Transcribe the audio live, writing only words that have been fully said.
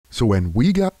So when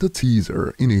we got the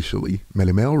teaser initially,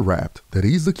 Melle Mel rapped that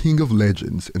he's the king of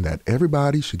legends and that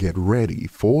everybody should get ready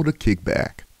for the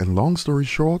kickback. And long story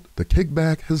short, the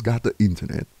kickback has got the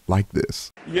internet like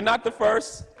this. You're not the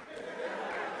first.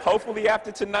 Hopefully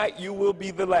after tonight, you will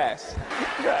be the last.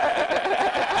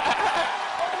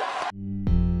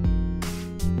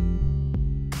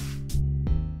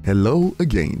 Hello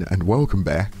again and welcome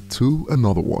back to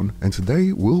another one, and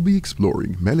today we'll be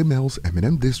exploring Melle Mel's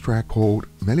Eminem diss track called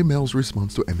Melle Mel's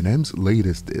response to Eminem's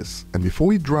latest diss. And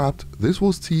before it dropped, this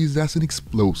was teased as an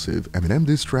explosive Eminem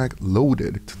diss track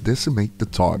loaded to decimate the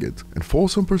target. And for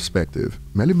some perspective,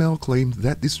 Melle Mel claimed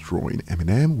that destroying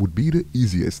Eminem would be the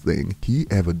easiest thing he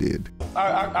ever did.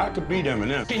 I could beat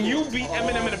Eminem. Can you beat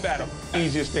Eminem in a battle?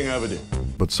 Easiest thing I ever did.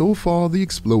 But so far, the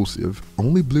explosive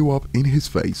only blew up in his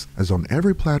face, as on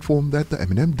every platform that the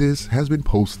Eminem diss has been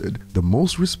posted, the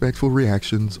most respectful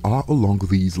reactions are along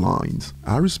these lines.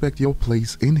 I respect your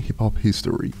place in hip-hop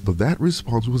history, but that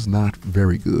response was not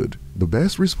very good. The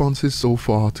best responses so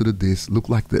far to the diss look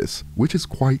like this, which is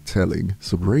quite telling,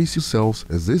 so brace yourselves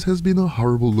as this has been a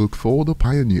horrible look for the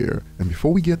pioneer. And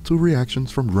before we get to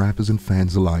reactions from rappers and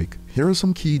fans alike, here are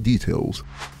some key details.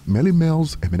 Melle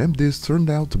Mel's Eminem diss turned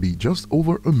out to be just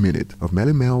over a minute of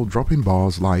Melle Mel dropping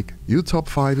bars like, "Your top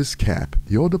 5 is cap,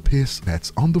 you're the piss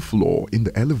that's on the floor in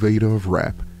the elevator of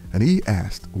rap." And he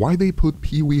asked why they put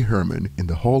Pee Wee Herman in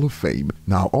the Hall of Fame.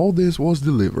 Now all this was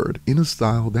delivered in a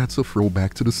style that's a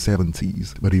throwback to the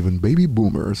 70s, but even baby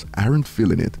boomers aren't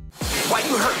feeling it. Why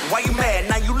you hurt? Why you mad?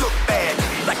 Now you look bad.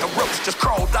 Like a roach just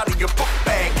crawled out of your book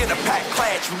bag. In a packed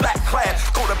class, you lack class.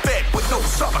 Go to bed with no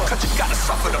supper, cause you gotta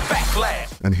suffer the backlash.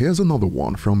 And here's another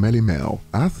one from Melle Mel.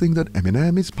 I think that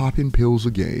Eminem is popping pills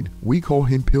again. We call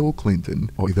him Pill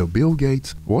Clinton, or either Bill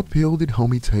Gates. What pill did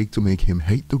homie take to make him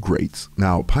hate the greats?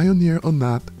 Now, pioneer or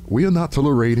not, we are not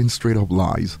tolerating straight up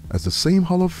lies, as the same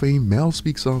Hall of Fame Mel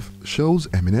speaks of shows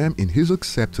Eminem in his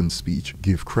acceptance speech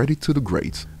give credit to the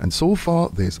greats. And so far,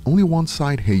 there's only one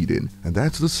side hating, and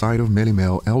that's the side of Melle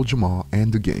Mel, El Jamar,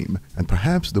 and the game. And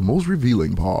perhaps the most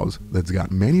revealing pause that's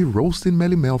got many roasting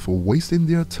Melle Mel for wasting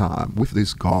their time with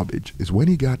this garbage is when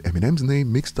he got Eminem's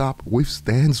name mixed up with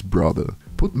Stan's brother.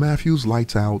 Put Matthew's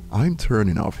lights out, I'm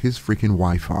turning off his freaking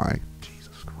Wi-Fi.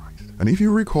 And if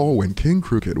you recall, when King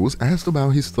Crooked was asked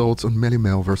about his thoughts on Melle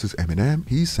Mel versus Eminem,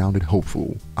 he sounded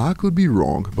hopeful. I could be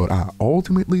wrong, but I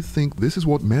ultimately think this is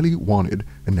what Melle wanted,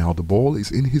 and now the ball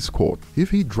is in his court. If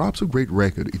he drops a great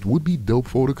record, it would be dope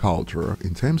for the culture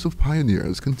in terms of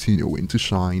pioneers continuing to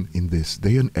shine in this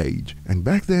day and age. And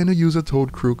back then, a user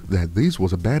told Crook that this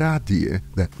was a bad idea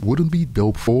that wouldn't be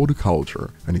dope for the culture.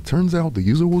 And it turns out the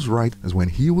user was right, as when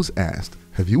he was asked,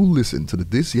 "Have you listened to the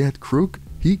diss yet, Crook?"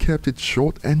 He kept it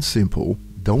short and simple,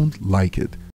 "Don't like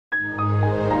it."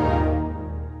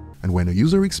 And when a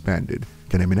user expanded,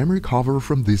 "Can Eminem recover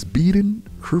from this beating?"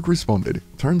 Crook responded,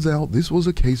 "Turns out this was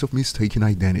a case of mistaken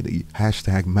identity,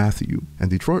 #Matthew."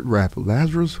 And Detroit rapper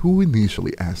Lazarus, who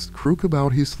initially asked Crook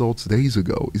about his thoughts days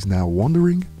ago, is now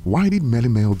wondering, why did Melle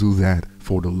Mel do that?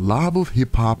 For the love of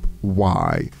hip-hop,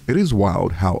 why? It is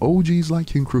wild how OGs like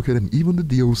King Crooked and even the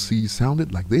DOC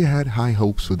sounded like they had high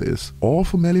hopes for this, or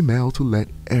for Melle Mel to let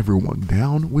everyone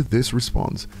down with this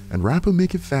response. And rapper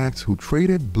Mickey Facts, who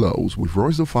traded blows with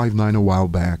Royce the 5'9" a while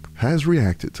back, has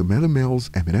reacted to Melle Mel's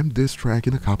Eminem diss track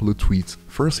in a couple of tweets.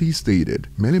 First he stated,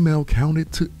 "Melle Mel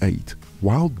counted to 8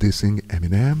 while dissing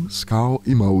Eminem, skull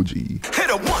emoji."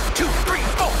 Hit a 1, 2, 3,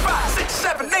 4, 5, 6,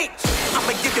 7, 8.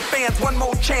 I'ma give your fans one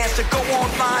more chance to go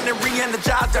online and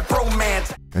re-energize that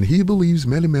bromance. And he believes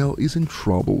Melle Mel is in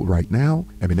trouble right now.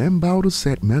 Eminem about to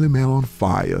set Melle Mel on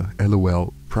fire,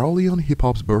 LOL. Probably on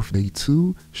hip-hop's birthday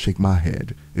too, shake my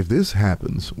head. If this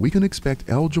happens, we can expect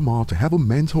El Jamar to have a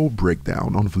mental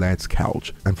breakdown on Vlad's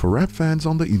couch. And for rap fans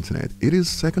on the internet, it is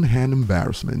second-hand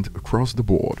embarrassment across the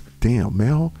board. Damn,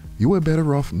 Mel, you were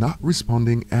better off not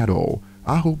responding at all.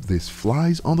 I hope this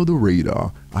flies under the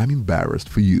radar. I'm embarrassed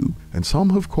for you. And some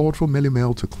have called for Melle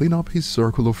Mel to clean up his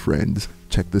circle of friends.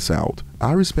 Check this out.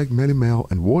 I respect Melle Mel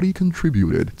and what he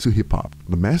contributed to hip-hop.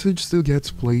 The message still gets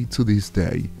played to this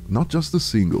day. Not just the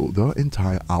single, the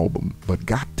entire album. But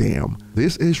goddamn,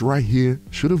 this ish right here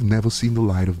should have never seen the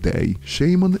light of day.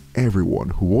 Shame on everyone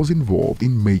who was involved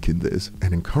in making this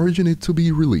and encouraging it to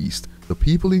be released. The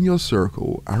people in your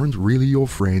circle aren't really your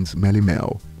friends, Melle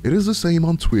Mel. It is the same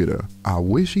on Twitter. I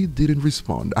wish he didn't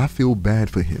respond. I feel bad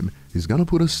for him. He's gonna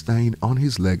put a stain on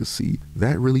his legacy.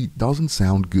 That really doesn't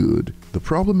sound good. The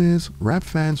problem is, rap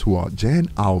fans who are Gen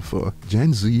Alpha,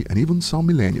 Gen Z, and even some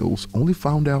millennials only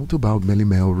found out about Melle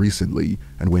Mel recently.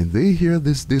 And when they hear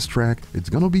this diss track, it's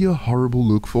gonna be a horrible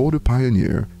look for the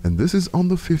pioneer. And this is on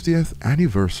the 50th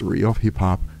anniversary of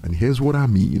hip-hop. and here's what I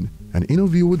mean. An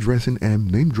interview addressing M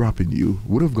name-dropping you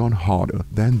would have gone harder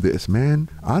than this. Man,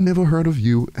 I never heard of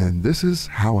you, and this is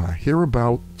how I hear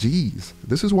about. Jeez.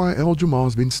 This is why El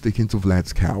Jamal's been sticking to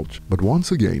Vlad's couch. But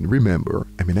once again, remember,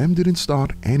 Eminem didn't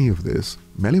start any of this.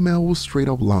 Melle Mel was straight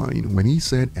up lying when he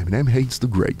said Eminem hates the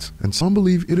greats, and some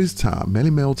believe it is time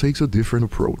Melle Mel takes a different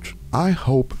approach. I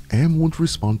hope M won't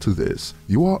respond to this.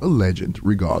 You are a legend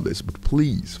regardless, but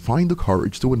please find the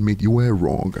courage to admit you were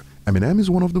wrong. Eminem is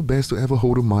one of the best to ever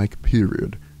hold a mic,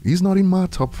 period. He's not in my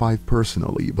top 5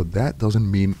 personally, but that doesn't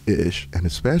mean ish, and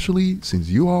especially since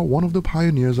you are one of the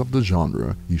pioneers of the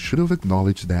genre, you should have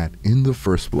acknowledged that in the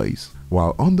first place.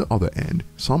 While on the other end,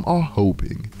 some are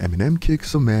hoping Eminem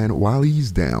kicks a man while he's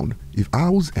down. If I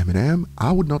was Eminem,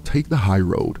 I would not take the high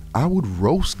road. I would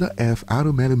roast the F out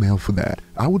of Melle Mel for that.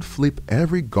 I would flip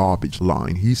every garbage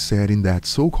line he said in that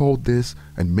so-called diss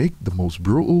and make the most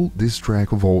brutal diss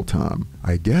track of all time.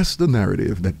 I guess the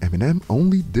narrative that Eminem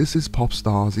only disses pop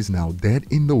stars is now dead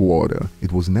in the water.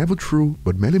 It was never true,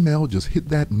 but Melle Mel just hit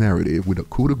that narrative with a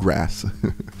coup de grace.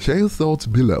 Share your thoughts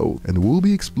below, and we'll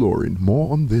be exploring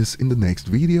more on this in the next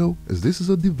video, as this is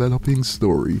a developing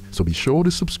story, so be sure to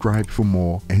subscribe for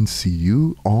more and see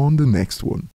you on the next one.